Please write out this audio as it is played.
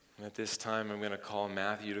At this time, I'm going to call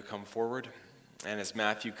Matthew to come forward. And as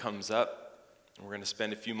Matthew comes up, we're going to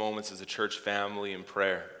spend a few moments as a church family in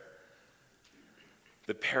prayer.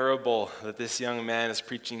 The parable that this young man is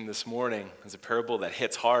preaching this morning is a parable that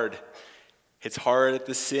hits hard. Hits hard at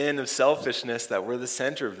the sin of selfishness, that we're the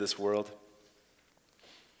center of this world.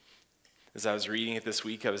 As I was reading it this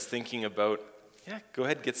week, I was thinking about, go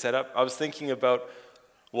ahead, get set up. I was thinking about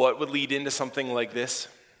what would lead into something like this.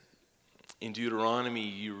 In Deuteronomy,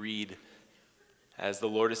 you read, as the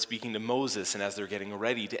Lord is speaking to Moses and as they're getting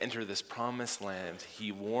ready to enter this promised land,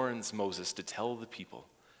 he warns Moses to tell the people,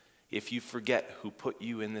 if you forget who put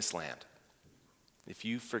you in this land, if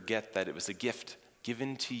you forget that it was a gift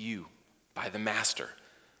given to you by the master,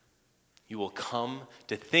 you will come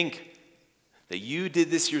to think that you did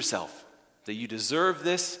this yourself, that you deserve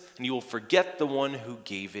this, and you will forget the one who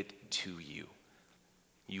gave it to you.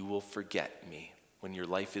 You will forget me when your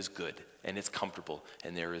life is good and it's comfortable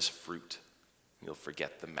and there is fruit. You'll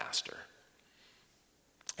forget the master.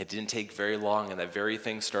 It didn't take very long, and that very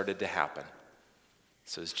thing started to happen.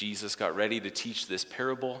 So as Jesus got ready to teach this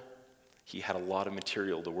parable, he had a lot of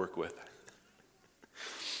material to work with.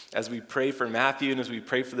 As we pray for Matthew and as we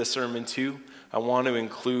pray for the sermon too, I want to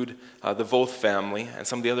include the Voth family and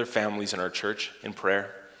some of the other families in our church in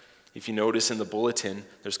prayer. If you notice in the bulletin,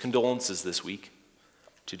 there's condolences this week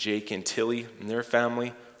to Jake and Tilly and their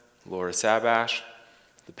family, Laura Sabash,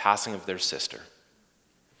 the passing of their sister,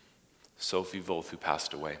 Sophie Voth, who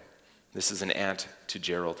passed away. This is an aunt to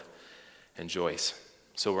Gerald and Joyce.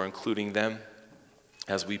 So we're including them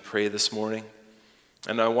as we pray this morning.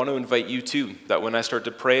 And I want to invite you too, that when I start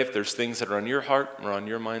to pray, if there's things that are on your heart or on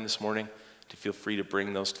your mind this morning, to feel free to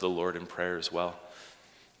bring those to the Lord in prayer as well.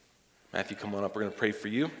 Matthew, come on up. We're going to pray for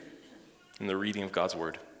you in the reading of God's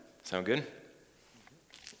word. Sound good?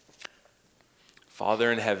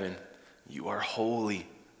 Father in heaven, you are holy.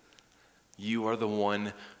 You are the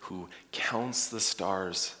one who counts the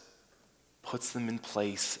stars, puts them in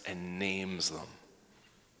place, and names them.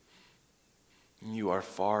 You are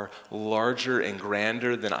far larger and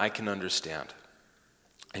grander than I can understand.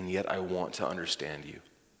 And yet I want to understand you,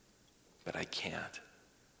 but I can't.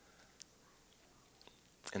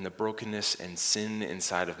 And the brokenness and sin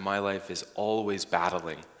inside of my life is always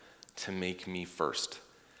battling to make me first.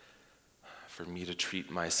 For me to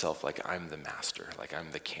treat myself like I'm the master, like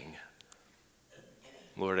I'm the king.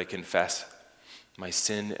 Lord, I confess my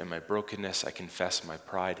sin and my brokenness. I confess my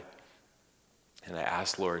pride. And I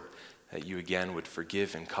ask, Lord, that you again would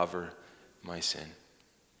forgive and cover my sin.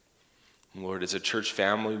 Lord, as a church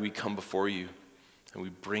family, we come before you and we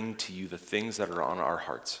bring to you the things that are on our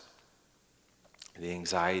hearts. The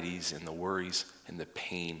anxieties and the worries and the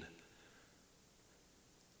pain.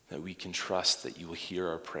 That we can trust that you will hear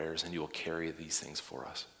our prayers and you will carry these things for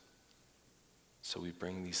us. So we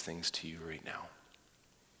bring these things to you right now.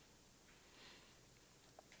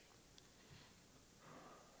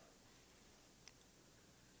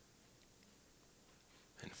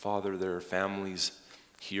 And Father, there are families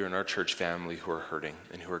here in our church family who are hurting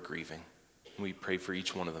and who are grieving. And we pray for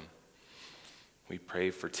each one of them. We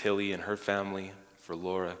pray for Tilly and her family, for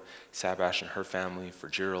Laura Sabash and her family, for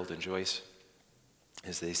Gerald and Joyce,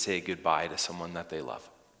 as they say goodbye to someone that they love,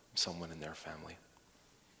 someone in their family.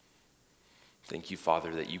 Thank you,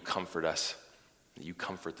 Father, that you comfort us, that you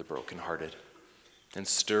comfort the brokenhearted, and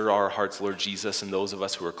stir our hearts, Lord Jesus, and those of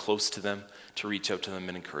us who are close to them, to reach out to them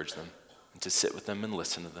and encourage them, and to sit with them and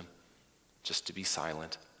listen to them, just to be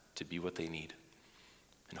silent, to be what they need.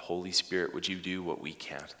 And Holy Spirit, would you do what we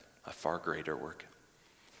can't, a far greater work.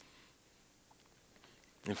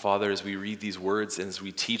 And Father, as we read these words and as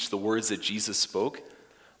we teach the words that Jesus spoke,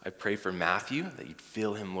 I pray for Matthew, that you'd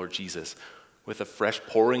fill him, Lord Jesus, with a fresh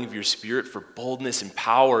pouring of your Spirit for boldness and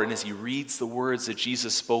power. And as he reads the words that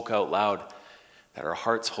Jesus spoke out loud, that our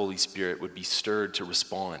hearts, Holy Spirit, would be stirred to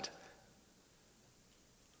respond.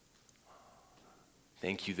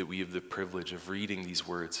 Thank you that we have the privilege of reading these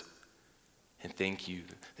words. And thank you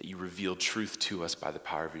that you reveal truth to us by the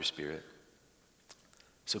power of your Spirit.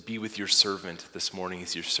 So be with your servant this morning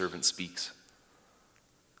as your servant speaks.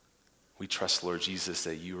 We trust, Lord Jesus,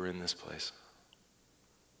 that you are in this place.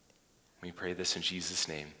 We pray this in Jesus'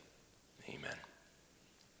 name. Amen.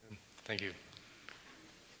 Thank you.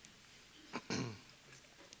 Good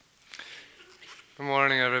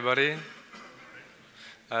morning, everybody.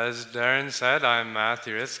 As Darren said, I'm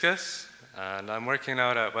Matthew Itzkes, and I'm working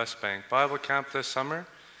out at West Bank Bible Camp this summer.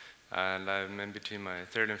 And I'm in between my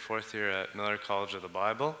third and fourth year at Miller College of the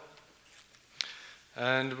Bible.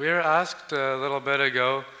 And we were asked a little bit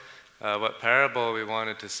ago what parable we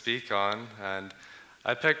wanted to speak on, and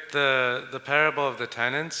I picked the parable of the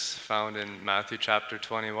tenants found in Matthew chapter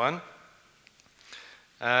 21.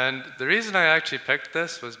 And the reason I actually picked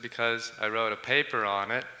this was because I wrote a paper on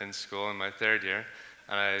it in school in my third year,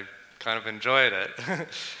 and I kind of enjoyed it.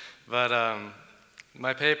 But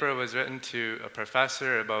my paper was written to a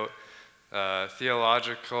professor about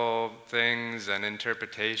theological things and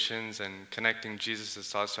interpretations and connecting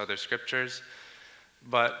Jesus' thoughts to other scriptures.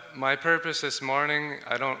 But my purpose this morning,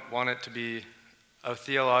 I don't want it to be a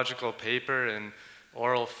theological paper in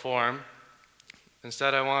oral form.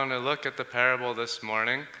 Instead, I want to look at the parable this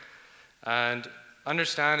morning and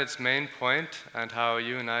understand its main point and how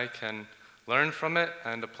you and I can learn from it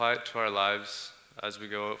and apply it to our lives as we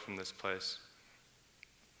go out from this place.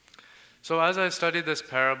 So as I studied this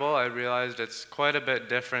parable, I realized it's quite a bit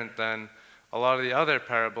different than a lot of the other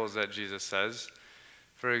parables that Jesus says.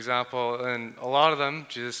 For example, in a lot of them,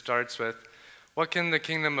 Jesus starts with, what can the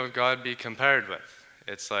kingdom of God be compared with?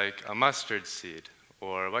 It's like a mustard seed.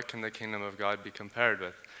 Or what can the kingdom of God be compared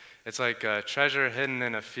with? It's like a treasure hidden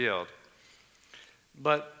in a field.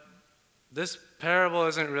 But this parable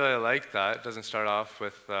isn't really like that. It doesn't start off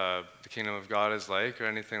with the kingdom of God is like or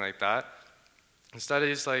anything like that. Instead,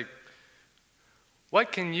 he's like,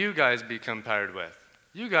 what can you guys be compared with?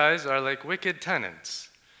 You guys are like wicked tenants.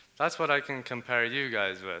 That's what I can compare you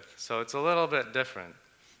guys with. So it's a little bit different.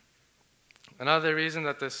 Another reason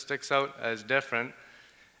that this sticks out as different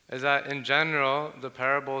is that in general, the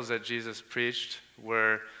parables that Jesus preached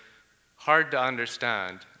were hard to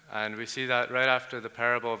understand. And we see that right after the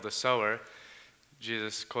parable of the sower.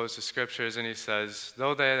 Jesus quotes the scriptures and he says,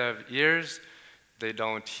 though they have ears, they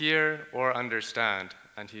don't hear or understand.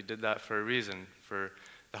 And he did that for a reason, for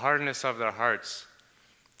the hardness of their hearts.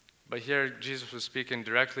 But here Jesus was speaking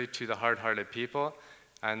directly to the hard-hearted people,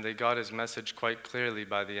 and they got his message quite clearly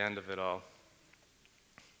by the end of it all.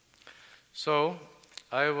 So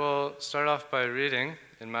I will start off by reading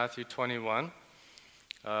in Matthew 21.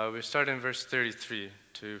 We start in verse 33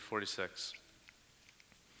 to 46.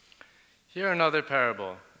 Hear another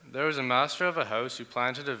parable. There was a master of a house who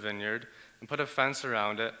planted a vineyard and put a fence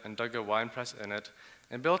around it and dug a winepress in it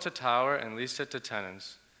and built a tower and leased it to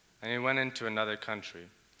tenants. And he went into another country.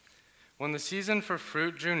 When the season for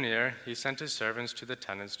fruit drew near, he sent his servants to the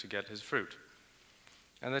tenants to get his fruit.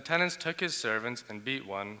 And the tenants took his servants and beat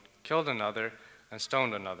one, killed another, and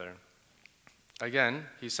stoned another. Again,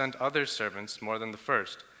 he sent other servants more than the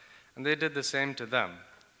first, and they did the same to them.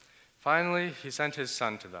 Finally, he sent his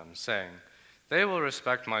son to them, saying, they will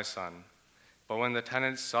respect my son. But when the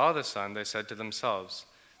tenants saw the son, they said to themselves,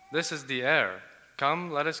 this is the heir.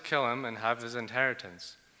 Come, let us kill him and have his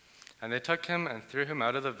inheritance. And they took him and threw him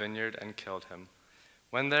out of the vineyard and killed him.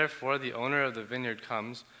 When therefore the owner of the vineyard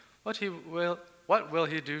comes, what will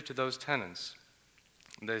he do to those tenants?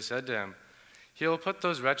 They said to him, he will put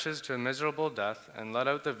those wretches to a miserable death and let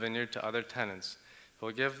out the vineyard to other tenants, who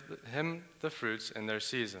will give him the fruits in their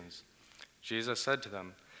seasons. Jesus said to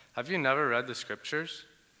them, have you never read the scriptures?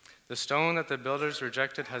 The stone that the builders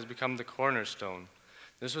rejected has become the cornerstone.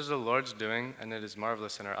 This was the Lord's doing, and it is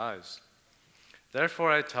marvelous in our eyes.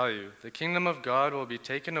 Therefore I tell you, the kingdom of God will be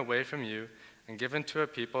taken away from you and given to a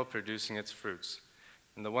people producing its fruits.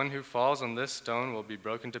 And the one who falls on this stone will be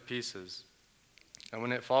broken to pieces. And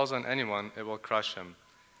when it falls on anyone, it will crush him.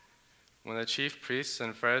 When the chief priests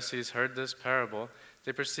and Pharisees heard this parable,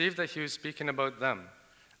 they perceived that he was speaking about them.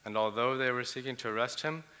 And although they were seeking to arrest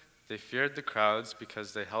him, they feared the crowds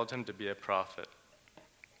because they held him to be a prophet.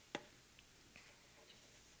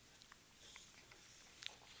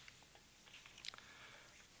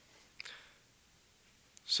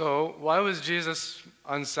 So, why was Jesus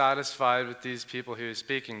unsatisfied with these people he was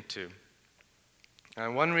speaking to?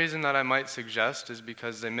 And one reason that I might suggest is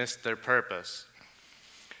because they missed their purpose.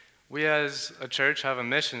 We as a church have a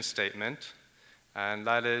mission statement, and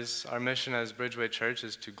that is, our mission as Bridgeway Church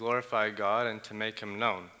is to glorify God and to make him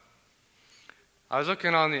known. I was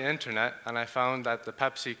looking on the internet, and I found that the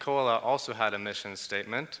Pepsi Cola also had a mission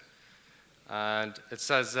statement, and it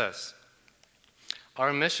says this: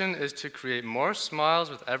 our mission is to create more smiles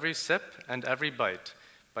with every sip and every bite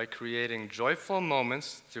by creating joyful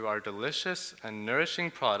moments through our delicious and nourishing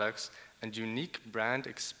products and unique brand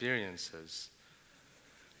experiences.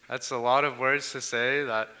 That's a lot of words to say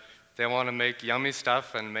that they want to make yummy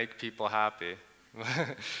stuff and make people happy.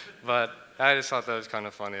 But I just thought that was kind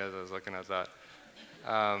of funny as I was looking at that.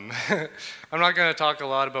 I'm not going to talk a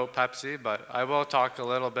lot about Pepsi, but I will talk a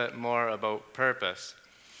little bit more about purpose.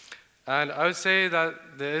 And I would say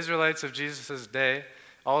that the Israelites of Jesus' day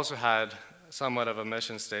also had somewhat of a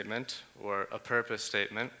mission statement or a purpose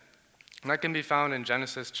statement. And that can be found in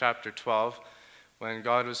Genesis chapter 12 when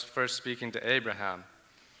God was first speaking to Abraham.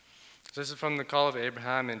 This is from the call of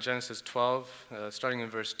Abraham in Genesis 12, starting in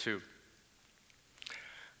verse 2.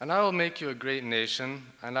 "And I will make you a great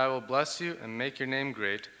nation, and I will bless you and make your name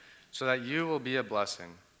great, so that you will be a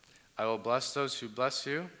blessing. I will bless those who bless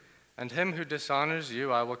you, and him who dishonors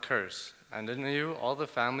you I will curse, and in you all the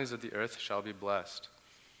families of the earth shall be blessed."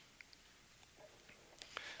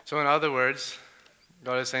 So in other words,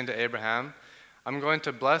 God is saying to Abraham, I'm going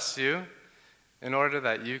to bless you in order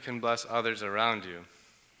that you can bless others around you.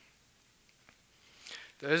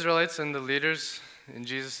 The Israelites and the leaders in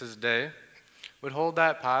Jesus' day would hold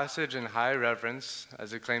that passage in high reverence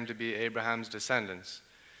as it claimed to be Abraham's descendants.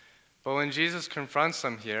 But when Jesus confronts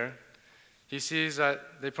them here, he sees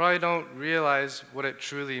that they probably don't realize what it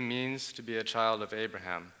truly means to be a child of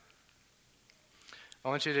Abraham. I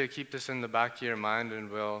want you to keep this in the back of your mind,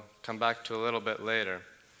 and we'll come back to a little bit later.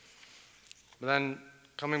 But then,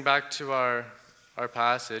 coming back to our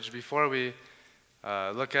passage, before we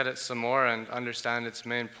look at it some more and understand its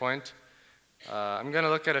main point, I'm going to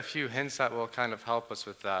look at a few hints that will kind of help us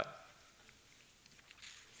with that.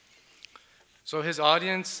 So his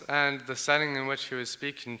audience and the setting in which he was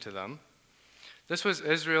speaking to them, this was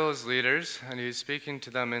Israel's leaders, and he was speaking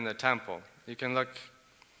to them in the temple. You can look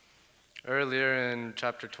earlier in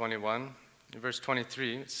chapter 21, in verse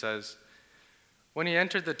 23, it says, "When he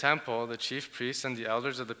entered the temple, the chief priests and the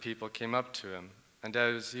elders of the people came up to him, and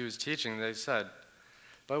as he was teaching, they said,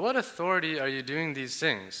 'By what authority are you doing these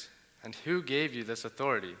things? And who gave you this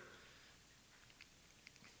authority?'"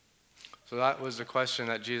 So that was the question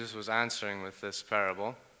that Jesus was answering with this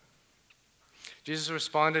parable. Jesus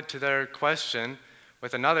responded to their question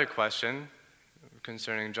with another question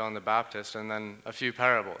concerning John the Baptist, and then a few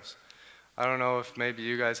parables. I don't know if maybe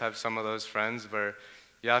you guys have some of those friends where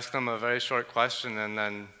you ask them a very short question and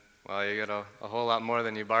then, well, you get a whole lot more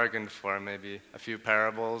than you bargained for, maybe a few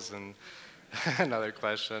parables and another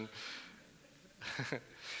question.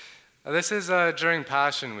 This is during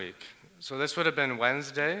Passion Week. So this would have been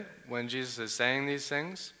Wednesday when Jesus is saying these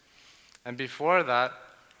things. And before that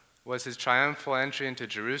was his triumphal entry into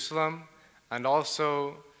Jerusalem, and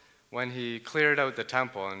also when he cleared out the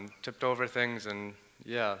temple and tipped over things, and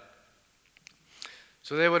yeah.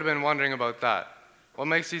 So they would have been wondering about that. What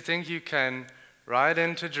makes you think you can ride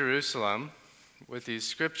into Jerusalem with these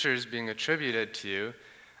scriptures being attributed to you,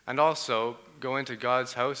 and also go into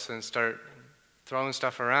God's house and start throwing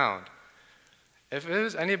stuff around? If it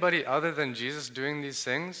was anybody other than Jesus doing these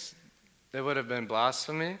things, they would have been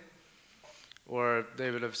blasphemy, or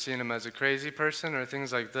they would have seen him as a crazy person, or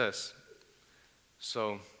things like this.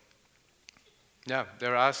 So, yeah, they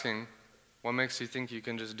were asking, what makes you think you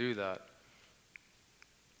can just do that?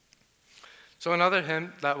 So another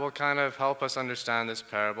hint that will kind of help us understand this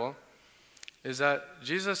parable is that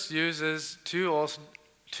Jesus uses two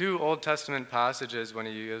Old Testament passages when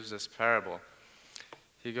he uses this parable.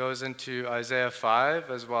 He goes into Isaiah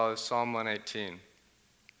 5 as well as Psalm 118.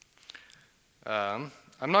 I'm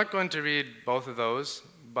not going to read both of those,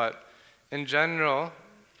 but in general,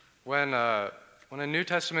 when a New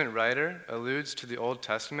Testament writer alludes to the Old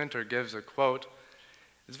Testament or gives a quote,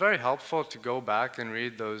 it's very helpful to go back and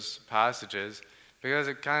read those passages because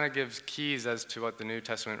it kind of gives keys as to what the New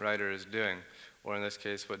Testament writer is doing, or in this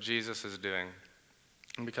case, what Jesus is doing.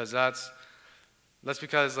 And because that's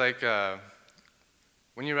because, like,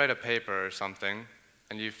 when you write a paper or something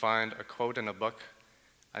and you find a quote in a book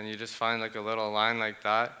and you just find like a little line like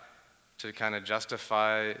that to kind of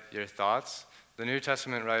justify your thoughts, the New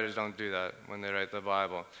Testament writers don't do that when they write the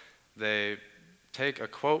Bible. They take a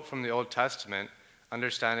quote from the Old Testament,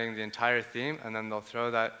 understanding the entire theme, and then they'll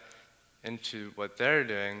throw that into what they're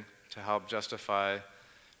doing to help to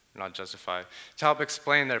help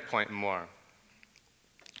explain their point more.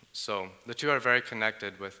 So the two are very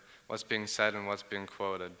connected with what's being said and what's being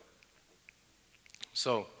quoted.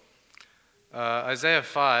 So Isaiah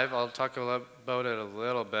 5, I'll talk about it a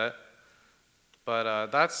little bit, but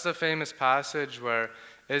that's the famous passage where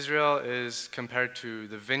Israel is compared to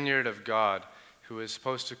the vineyard of God, who is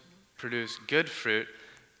supposed to produce good fruit,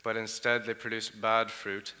 but instead they produce bad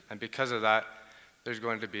fruit, and because of that, there's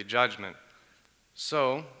going to be judgment.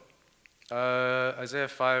 So Isaiah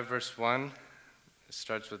 5, verse 1, it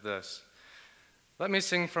starts with this. "Let me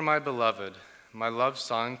sing for my beloved, my love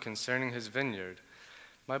song concerning his vineyard.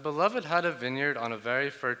 My beloved had a vineyard on a very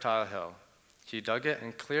fertile hill. He dug it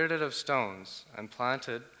and cleared it of stones and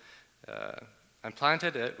planted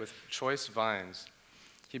it with choice vines.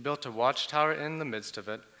 He built a watchtower in the midst of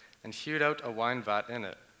it and hewed out a wine vat in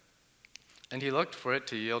it. And he looked for it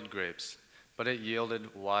to yield grapes, but it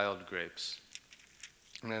yielded wild grapes."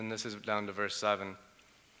 And then this is down to verse 7.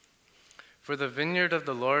 "For the vineyard of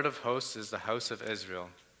the Lord of hosts is the house of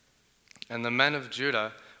Israel. and the men of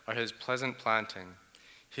Judah are his pleasant planting.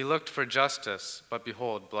 He looked for justice, but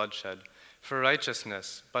behold, bloodshed, for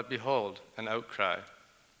righteousness, but behold, an outcry.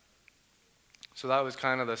 So that was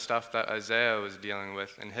kind of the stuff that Isaiah was dealing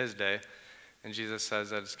with in his day, and Jesus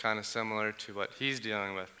says that it's kind of similar to what he's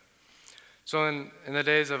dealing with. So in the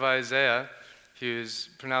days of Isaiah, he was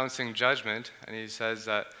pronouncing judgment, and he says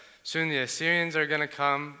that soon the Assyrians are going to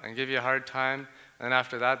come and give you a hard time, and then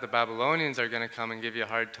after that the Babylonians are going to come and give you a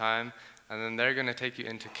hard time, and then they're going to take you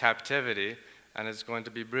into captivity, and it's going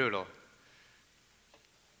to be brutal.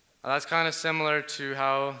 And that's kind of similar to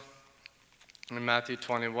how in Matthew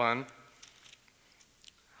 21,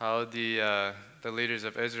 how the leaders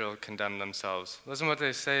of Israel condemn themselves. Listen to what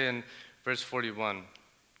they say in verse 41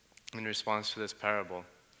 in response to this parable.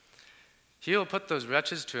 He will put those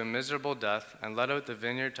wretches to a miserable death and let out the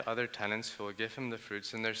vineyard to other tenants who will give him the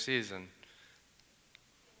fruits in their season.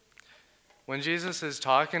 When Jesus is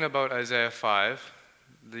talking about Isaiah 5,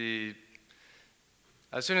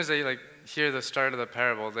 as soon as they hear the start of the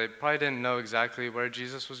parable, they probably didn't know exactly where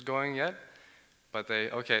Jesus was going yet, but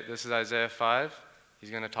this is Isaiah 5. He's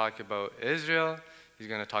going to talk about Israel, he's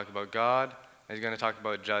going to talk about God, and he's going to talk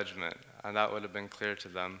about judgment. And that would have been clear to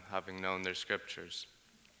them, having known their scriptures.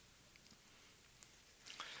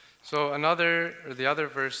 So the other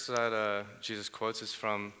verse that Jesus quotes is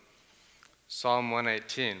from Psalm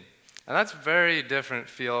 118. And that's a very different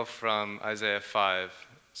feel from Isaiah 5.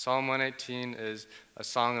 Psalm 118 is a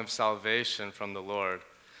song of salvation from the Lord.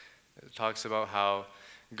 It talks about how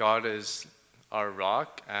God is our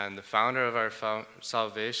rock and the founder of our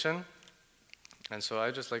salvation. And so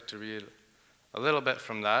I'd just like to read a little bit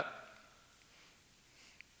from that.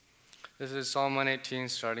 This is Psalm 118,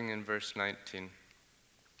 starting in verse 19.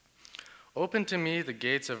 Open to me the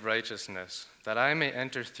gates of righteousness, that I may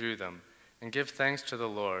enter through them, and give thanks to the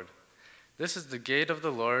Lord. This is the gate of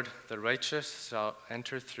the Lord, the righteous shall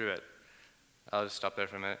enter through it. I'll just stop there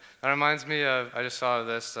for a minute. That reminds me of, I just saw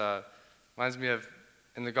this, reminds me of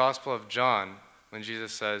in the Gospel of John, when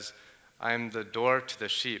Jesus says, I am the door to the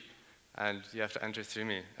sheep, and you have to enter through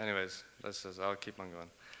me. Anyways, I'll keep on going.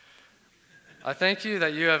 I thank you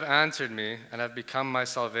that you have answered me and have become my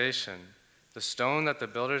salvation. The stone that the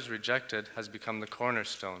builders rejected has become the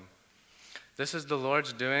cornerstone. This is the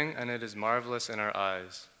Lord's doing, and it is marvelous in our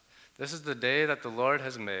eyes. This is the day that the Lord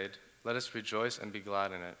has made. Let us rejoice and be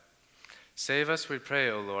glad in it. Save us, we pray,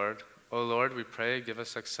 O Lord. O Lord, we pray, give us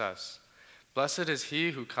success. Blessed is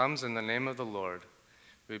he who comes in the name of the Lord.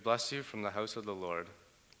 We bless you from the house of the Lord.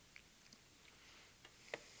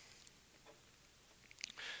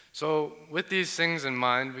 So with these things in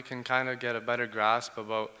mind, we can kind of get a better grasp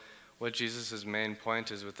about what Jesus' main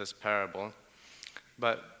point is with this parable.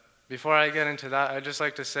 But before I get into that, I'd just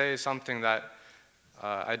like to say something that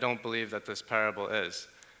I don't believe that this parable is.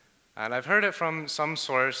 And I've heard it from some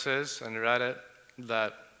sources and read it,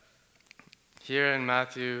 that here in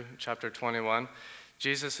Matthew chapter 21,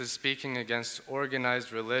 Jesus is speaking against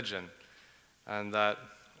organized religion, and that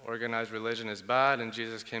organized religion is bad and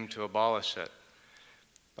Jesus came to abolish it.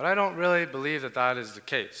 But I don't really believe that that is the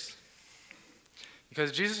case.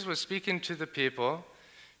 Because Jesus was speaking to the people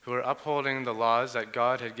who were upholding the laws that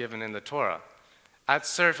God had given in the Torah. At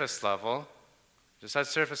surface level,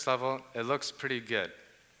 it looks pretty good.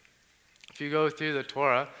 If you go through the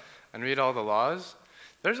Torah and read all the laws,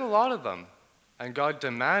 there's a lot of them, and God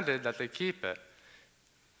demanded that they keep it.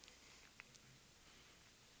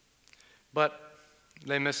 But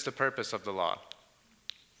they missed the purpose of the law.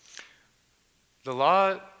 The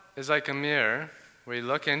law is like a mirror where you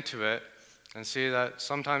look into it and see that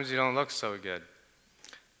sometimes you don't look so good.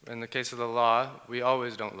 In the case of the law, we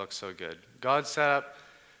always don't look so good. God set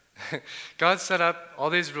up all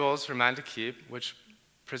these rules for man to keep, which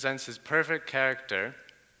presents his perfect character.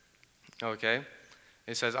 Okay?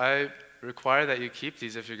 He says, I require that you keep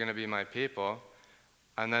these if you're going to be my people.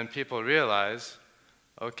 And then people realize,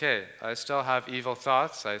 okay, I still have evil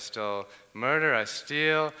thoughts, I still murder, I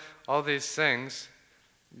steal, all these things.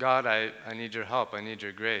 God, I need your help, I need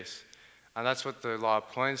your grace. And that's what the law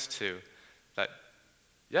points to, that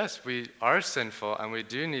yes, we are sinful and we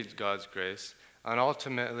do need God's grace, and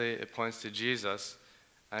ultimately it points to Jesus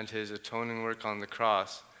and his atoning work on the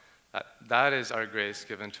cross. That is our grace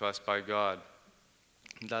given to us by God.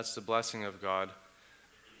 That's the blessing of God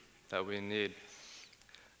that we need.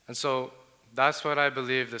 And so that's what I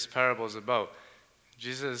believe this parable is about.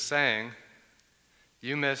 Jesus is saying,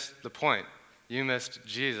 you missed the point. You missed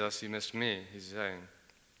Jesus, you missed me, he's saying.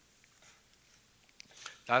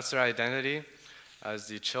 That's their identity as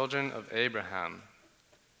the children of Abraham.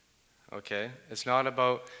 Okay? It's not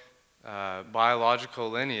about biological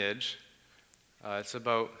lineage. It's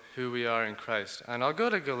about who we are in Christ. And I'll go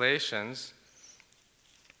to Galatians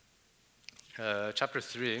chapter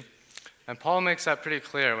 3, and Paul makes that pretty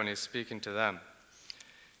clear when he's speaking to them.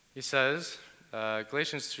 He says,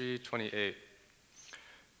 Galatians 3:28,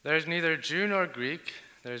 "There is neither Jew nor Greek,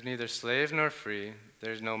 there is neither slave nor free,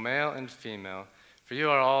 there is no male and female, for you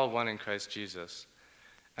are all one in Christ Jesus.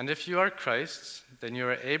 And if you are Christ's, then you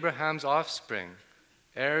are Abraham's offspring,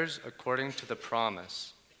 heirs according to the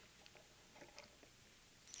promise."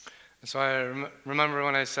 And so I remember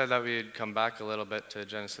when I said that we'd come back a little bit to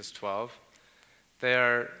Genesis 12. They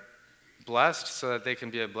are blessed so that they can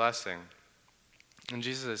be a blessing. And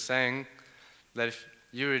Jesus is saying that if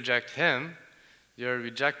you reject him, you're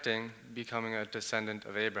rejecting becoming a descendant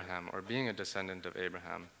of Abraham or being a descendant of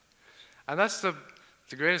Abraham. And that's the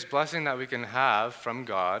greatest blessing that we can have from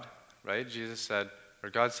God, right? Jesus said, or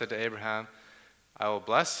God said to Abraham, "I will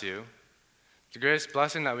bless you." The greatest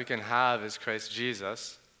blessing that we can have is Christ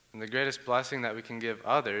Jesus. And the greatest blessing that we can give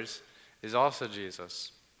others is also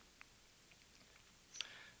Jesus.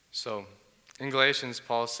 So, in Galatians,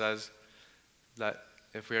 Paul says that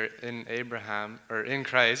if we're in Abraham, or in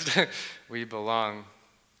Christ, we belong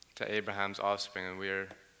to Abraham's offspring, and we are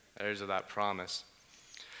heirs of that promise.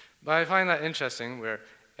 But I find that interesting. We're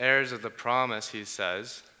heirs of the promise, he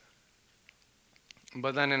says.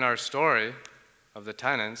 But then in our story of the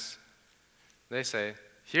tenants, they say,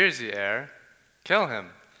 "Here's the heir, kill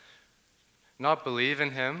him." Not believe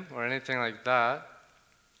in him or anything like that.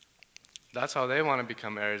 That's how they want to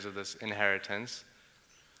become heirs of this inheritance.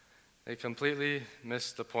 They completely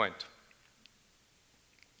miss the point.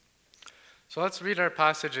 So let's read our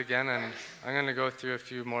passage again, and I'm going to go through a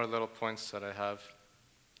few more little points that I have.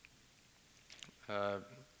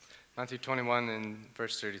 Matthew 21 and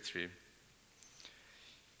verse 33.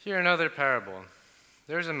 "Hear another parable.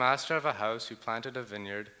 There is a master of a house who planted a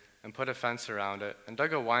vineyard and put a fence around it and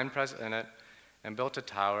dug a winepress in it and built a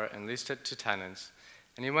tower and leased it to tenants,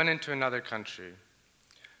 and he went into another country.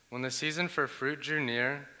 When the season for fruit drew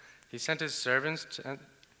near, he sent his servants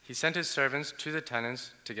to the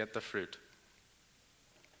tenants to get the fruit."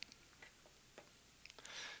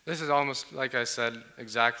 This is almost, like I said,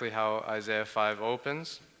 exactly how Isaiah 5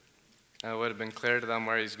 opens, and it would have been clear to them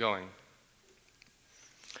where he's going.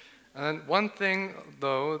 And then one thing,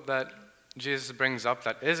 though, that Jesus brings up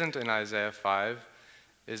that isn't in Isaiah 5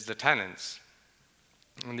 is the tenants.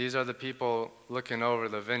 And these are the people looking over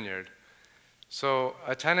the vineyard. So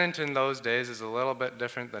a tenant in those days is a little bit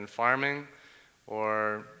different than farming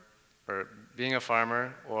or being a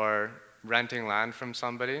farmer or renting land from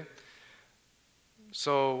somebody.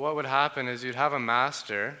 So what would happen is you'd have a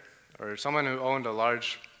master or someone who owned a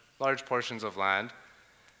large portions of land,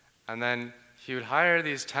 and then he would hire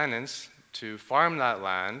these tenants to farm that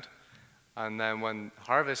land, and then when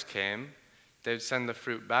harvest came, they'd send the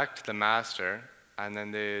fruit back to the master, and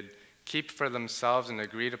then they'd keep for themselves an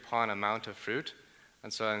agreed upon amount of fruit.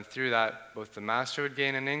 And so then through that, both the master would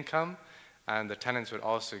gain an income, and the tenants would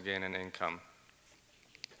also gain an income.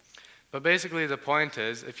 But basically the point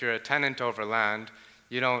is, if you're a tenant over land,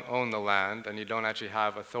 you don't own the land, and you don't actually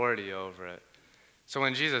have authority over it. So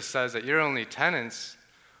when Jesus says that you're only tenants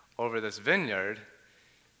over this vineyard,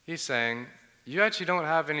 he's saying, you actually don't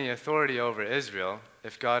have any authority over Israel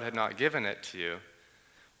if God had not given it to you.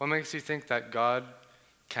 What makes you think that God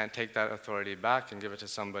can't take that authority back and give it to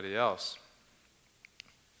somebody else?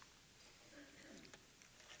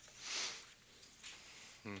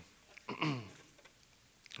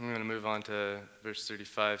 I'm going to move on to verse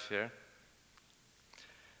 35 here.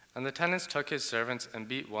 "And the tenants took his servants and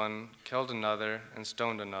beat one, killed another, and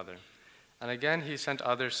stoned another. And again he sent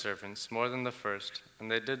other servants, more than the first, and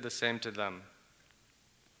they did the same to them."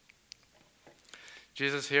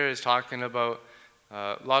 Jesus here is talking about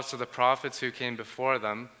lots of the prophets who came before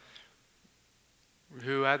them,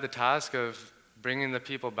 who had the task of bringing the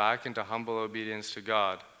people back into humble obedience to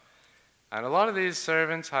God. And a lot of these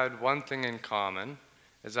servants had one thing in common,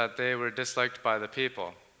 is that they were disliked by the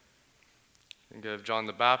people. Think of John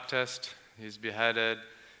the Baptist, he's beheaded.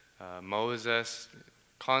 Moses,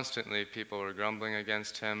 constantly people were grumbling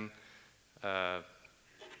against him. Not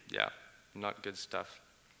good stuff.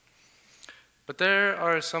 But there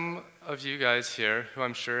are some of you guys here who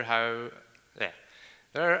I'm sure are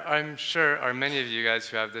many of you guys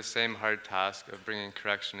who have this same hard task of bringing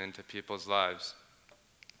correction into people's lives.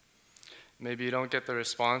 Maybe you don't get the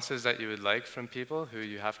responses that you would like from people who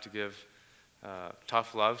you have to give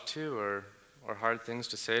tough love to or hard things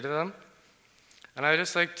to say to them. And I'd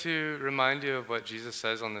just like to remind you of what Jesus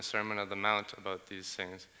says on the Sermon on the Mount about these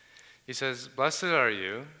things. He says, "Blessed are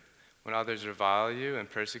you when others revile you and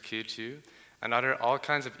persecute you and utter all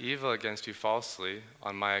kinds of evil against you falsely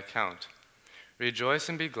on my account. Rejoice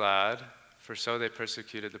and be glad, for so they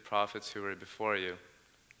persecuted the prophets who were before you."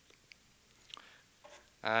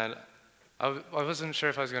 And I wasn't sure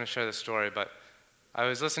if I was going to share this story, but I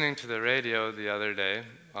was listening to the radio the other day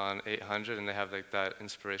on 800, and they have like that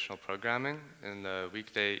inspirational programming in the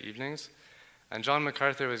weekday evenings. And John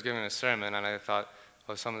MacArthur was giving a sermon, and I thought,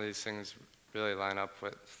 oh, some of these things really line up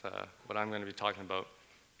with what I'm going to be talking about.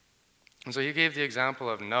 And so he gave the example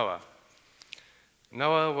of Noah.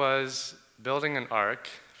 Noah was building an ark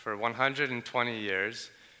for 120 years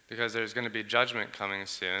because there's going to be judgment coming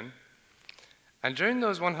soon. And during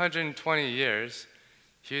those 120 years,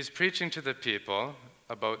 he was preaching to the people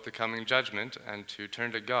about the coming judgment and to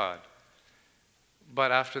turn to God.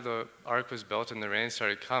 But after the ark was built and the rain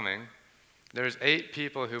started coming, there was 8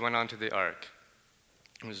 people who went onto the ark.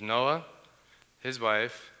 It was Noah, his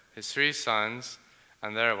wife, his 3 sons,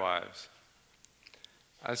 and their wives.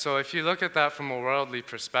 And so if you look at that from a worldly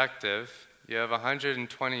perspective, you have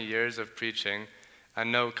 120 years of preaching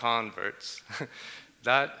and no converts.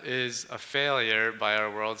 That is a failure by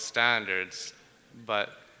our world standards. But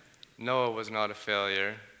Noah was not a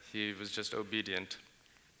failure. He was just obedient.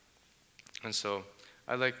 And so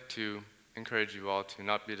I'd like to encourage you all to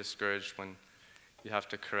not be discouraged when you have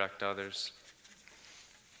to correct others.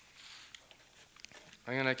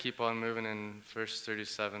 I'm going to keep on moving in verse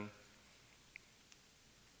 37.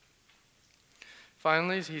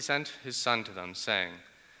 Finally, he sent his son to them, saying,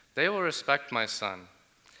 "They will respect my son."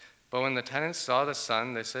 But when the tenants saw the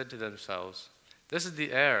son, they said to themselves, "This is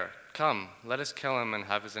the heir. Come, let us kill him and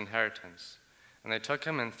have his inheritance." And they took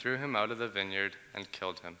him and threw him out of the vineyard and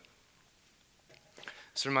killed him.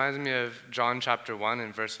 This reminds me of John chapter 1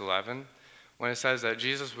 and verse 11, when it says that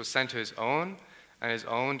Jesus was sent to his own, and his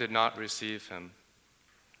own did not receive him.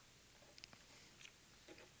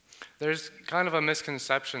 There's kind of a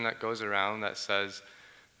misconception that goes around that says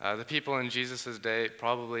the people in Jesus' day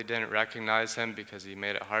probably didn't recognize him because he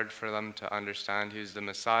made it hard for them to understand he's the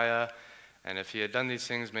Messiah. And if he had done these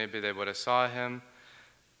things, maybe they would have saw him.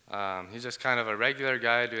 He's just kind of a regular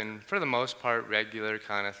guy doing, for the most part, regular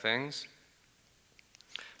kind of things.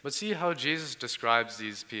 But see how Jesus describes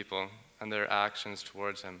these people and their actions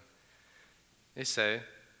towards him. They say,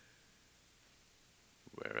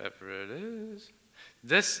 wherever it is,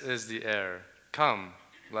 "This is the heir. Come,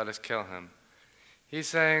 let us kill him." He's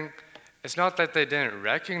saying, it's not that they didn't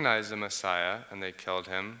recognize the Messiah and they killed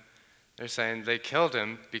him. They're saying they killed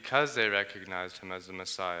him because they recognized him as the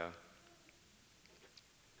Messiah.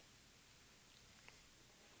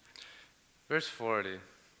 Verse 40.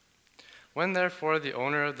 "When therefore the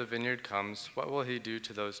owner of the vineyard comes, what will he do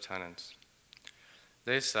to those tenants?"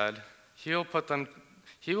 They said, He will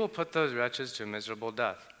put those wretches to a miserable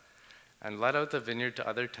death, and let out the vineyard to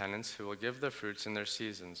other tenants who will give the fruits in their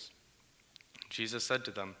seasons. Jesus said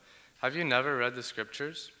to them, "Have you never read the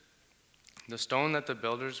scriptures? The stone that the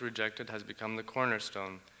builders rejected has become the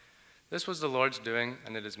cornerstone. This was the Lord's doing,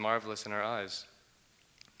 and it is marvelous in our eyes.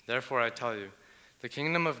 Therefore I tell you, the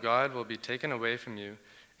kingdom of God will be taken away from you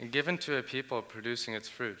and given to a people producing its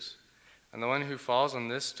fruits. And the one who falls on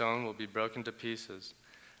this stone will be broken to pieces.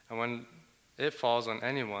 And when it falls on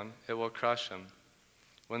anyone, it will crush him."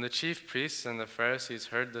 When the chief priests and the Pharisees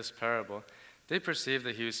heard this parable, they perceived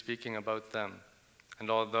that he was speaking about them. And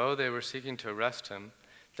although they were seeking to arrest him,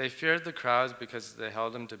 they feared the crowds because they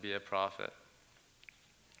held him to be a prophet.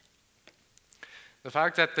 The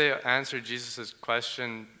fact that they answered Jesus'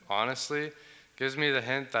 question honestly gives me the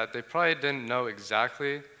hint that they probably didn't know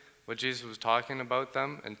exactly what Jesus was talking about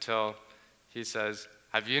them until he says,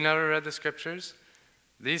 "Have you never read the scriptures?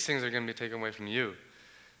 These things are going to be taken away from you."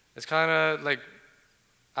 It's kind of like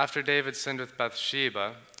after David sinned with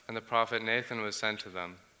Bathsheba and the prophet Nathan was sent to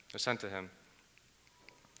him.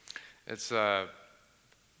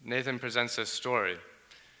 Nathan presents this story.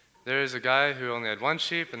 There is a guy who only had one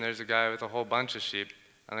sheep, and there's a guy with a whole bunch of sheep.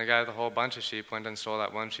 And the guy with a whole bunch of sheep went and stole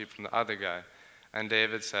that one sheep from the other guy. And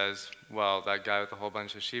David says, well, that guy with a whole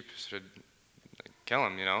bunch of sheep should kill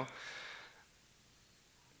him, you know.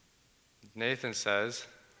 Nathan says,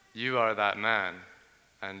 "You are that man."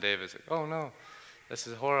 And David's like, "Oh no, this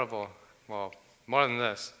is horrible." Well, more than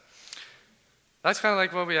this. That's kind of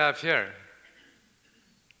like what we have here.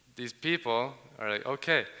 These people are like,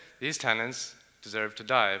 okay, these tenants deserve to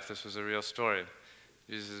die if this was a real story.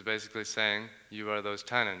 Jesus is basically saying, you are those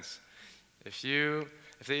tenants. If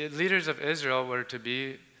the leaders of Israel were to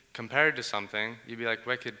be compared to something, you'd be like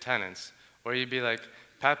wicked tenants. Or you'd be like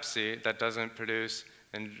Pepsi that doesn't produce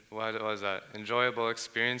enjoyable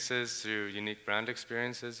experiences through unique brand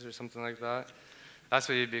experiences or something like that. That's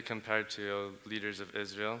what you'd be compared to, leaders of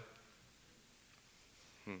Israel.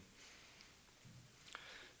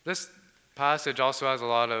 This passage also has a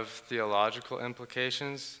lot of theological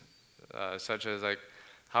implications, such as like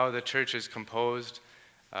how the church is composed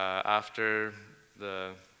after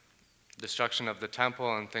the destruction of the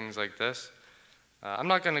temple and things like this. I'm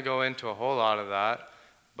not going to go into a whole lot of that,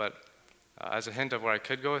 but as a hint of where I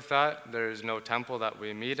could go with that, there is no temple that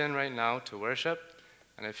we meet in right now to worship.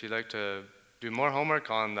 And if you'd like to do more homework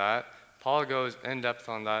on that, Paul goes in depth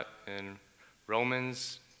on that in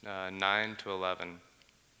Romans 9 to 11.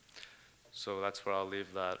 So that's where I'll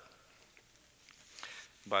leave that.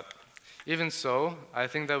 But even so, I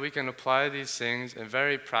think that we can apply these things in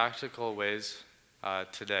very practical ways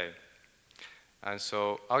today. And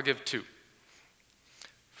so I'll give two.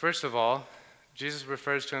 First of all, Jesus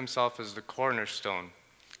refers to himself as the cornerstone,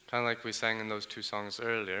 kind of like we sang in those two songs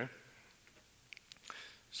earlier.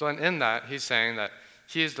 So in that, he's saying that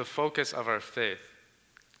he is the focus of our faith.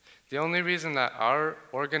 The only reason that our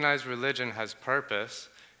organized religion has purpose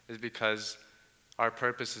is because our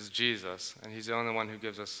purpose is Jesus, and he's the only one who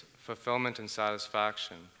gives us fulfillment and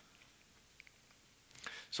satisfaction.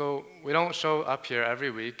 So we don't show up here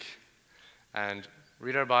every week and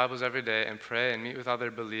read our Bibles every day and pray and meet with other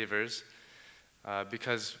believers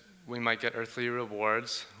because we might get earthly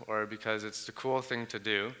rewards or because it's the cool thing to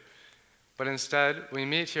do. But instead, we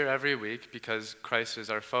meet here every week because Christ is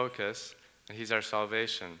our focus and he's our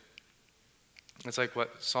salvation. It's like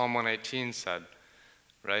what Psalm 118 said,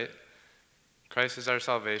 right? Christ is our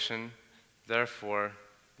salvation, therefore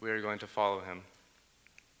we are going to follow him.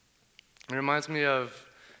 It reminds me of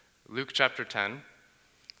Luke chapter 10,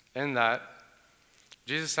 in that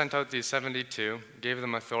Jesus sent out these 72, gave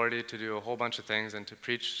them authority to do a whole bunch of things and to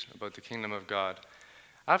preach about the kingdom of God.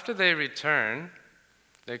 After they return,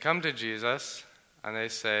 they come to Jesus and they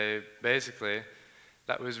say, basically,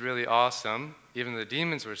 that was really awesome. Even the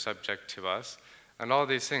demons were subject to us. And all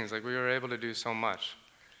these things, like we were able to do so much.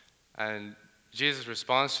 And Jesus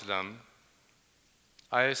responds to them,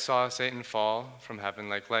 I saw Satan fall from heaven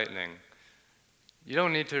like lightning. You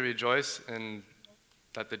don't need to rejoice in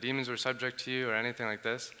that the demons were subject to you or anything like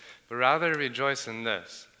this, but rather rejoice in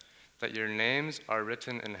this, that your names are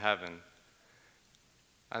written in heaven.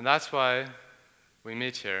 And that's why we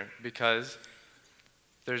meet here, because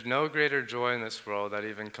there's no greater joy in this world that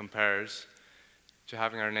even compares to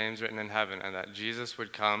having our names written in heaven, and that Jesus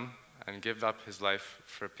would come and give up his life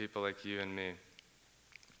for people like you and me.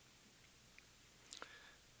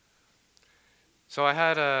 So I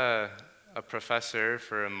had a professor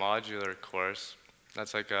for a modular course.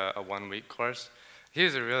 That's like a 1-week course.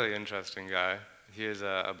 He's a really interesting guy. He is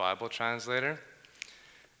a Bible translator.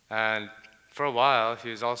 And for a while, he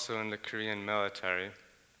was also in the Korean military.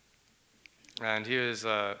 And he was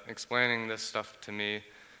explaining this stuff to me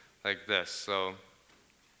like this. So,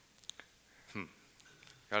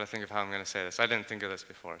 gotta think of how I'm gonna say this. I didn't think of this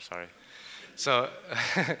before, sorry. So,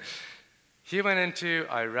 he went into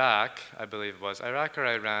Iraq, I believe it was, Iraq or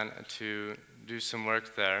Iran, to do some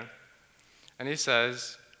work there. And he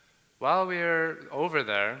says, while we were over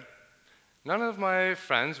there, none of my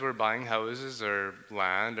friends were buying houses or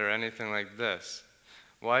land or anything like this.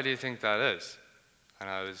 Why do you think that is? And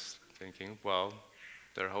I was thinking, well,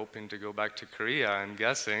 they're hoping to go back to Korea, I'm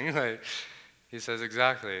guessing. He says,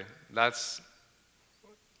 exactly. That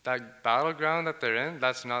battleground that they're in,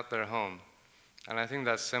 that's not their home. And I think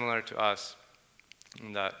that's similar to us,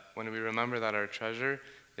 in that when we remember that our treasure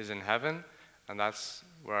is in heaven, and that's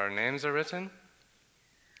where our names are written,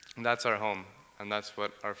 and that's our home, and that's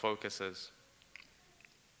what our focus is.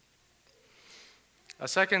 A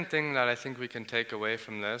second thing that I think we can take away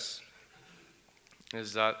from this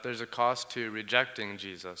is that there's a cost to rejecting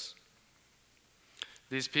Jesus.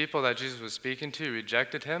 These people that Jesus was speaking to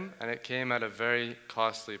rejected him, and it came at a very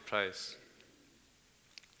costly price.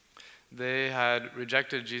 They had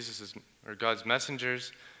rejected God's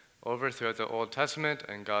messengers over throughout the Old Testament,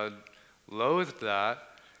 and God loathed that,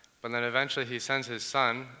 but then eventually he sends his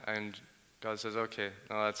son, and God says, okay,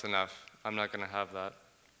 no, that's enough. I'm not going to have that.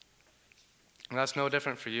 And that's no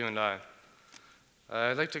different for you and I.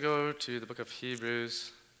 I'd like to go to the book of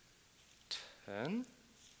Hebrews 10.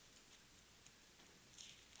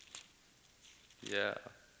 Yeah.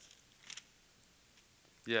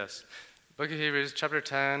 Yes. Book of Hebrews, chapter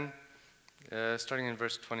 10, starting in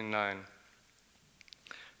verse 29.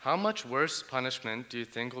 How much worse punishment do you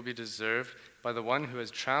think will be deserved by the one who has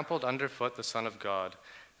trampled underfoot the Son of God,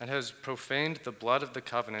 and has profaned the blood of the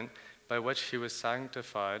covenant by which he was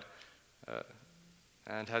sanctified,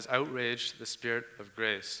 and has outraged the Spirit of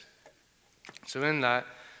grace? So in that,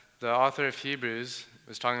 the author of Hebrews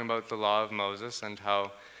was talking about the law of Moses and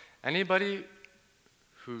how anybody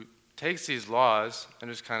who takes these laws and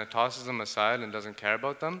just kind of tosses them aside and doesn't care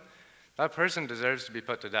about them, that person deserves to be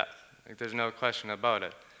put to death. Like, there's no question about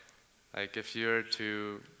it. Like, if you were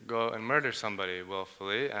to go and murder somebody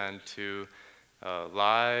willfully and to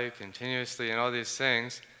lie continuously and all these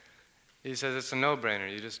things, he says it's a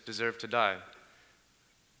no-brainer. You just deserve to die.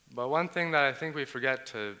 But one thing that I think we forget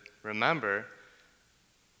to remember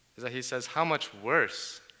is that he says how much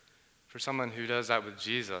worse for someone who does that with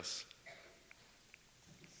Jesus.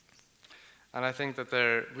 And I think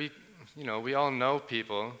that we all know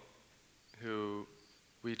people who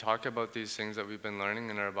we talk about these things that we've been learning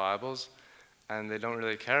in our Bibles, and they don't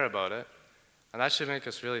really care about it. And that should make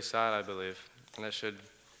us really sad, I believe. And that should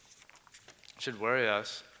worry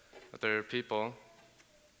us that there are people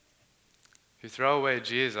who throw away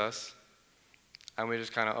Jesus, and we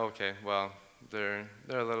just kind of, okay, well, they're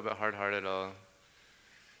a little bit hard-hearted.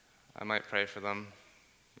 I might pray for them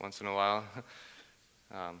once in a while.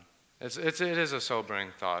 It is a sobering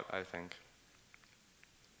thought, I think.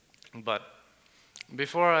 But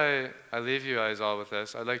before I leave you guys all with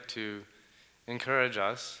this, I'd like to encourage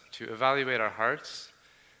us to evaluate our hearts.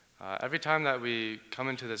 Every time that we come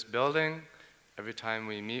into this building, every time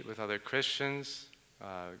we meet with other Christians,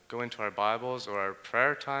 go into our Bibles or our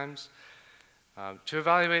prayer times, to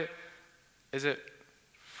evaluate, is it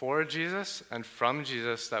for Jesus and from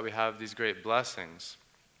Jesus that we have these great blessings?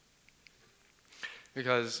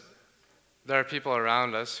 Because there are people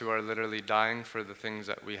around us who are literally dying for the things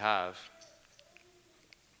that we have.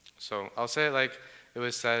 So I'll say it like it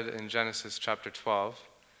was said in Genesis chapter 12.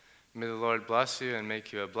 May the Lord bless you and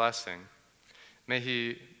make you a blessing. May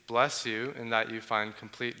he bless you in that you find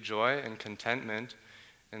complete joy and contentment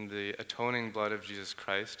in the atoning blood of Jesus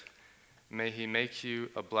Christ. May he make you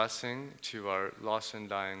a blessing to our lost and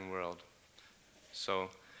dying world. So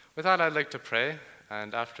with that, I'd like to pray,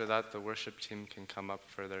 and after that, the worship team can come up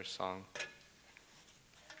for their song.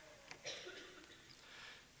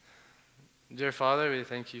 Dear Father, we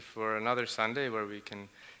thank you for another Sunday where we can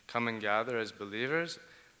come and gather as believers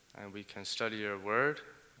and we can study your word.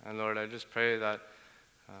 And Lord, I just pray that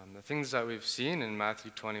the things that we've seen in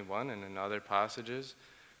Matthew 21 and in other passages,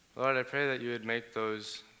 Lord, I pray that you would make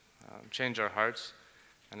those change our hearts.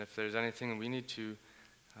 And if there's anything we need to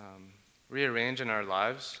rearrange in our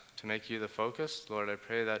lives to make you the focus, Lord, I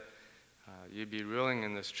pray that you'd be ruling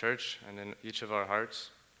in this church and in each of our hearts.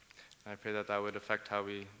 And I pray that that would affect how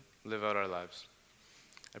we live out our lives.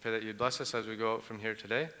 I pray that you'd bless us as we go out from here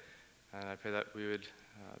today, and I pray that we would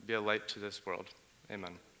be a light to this world.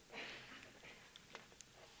 Amen.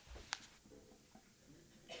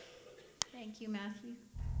 Thank you, Matthew.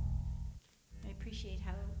 I appreciate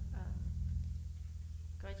how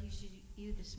God used you this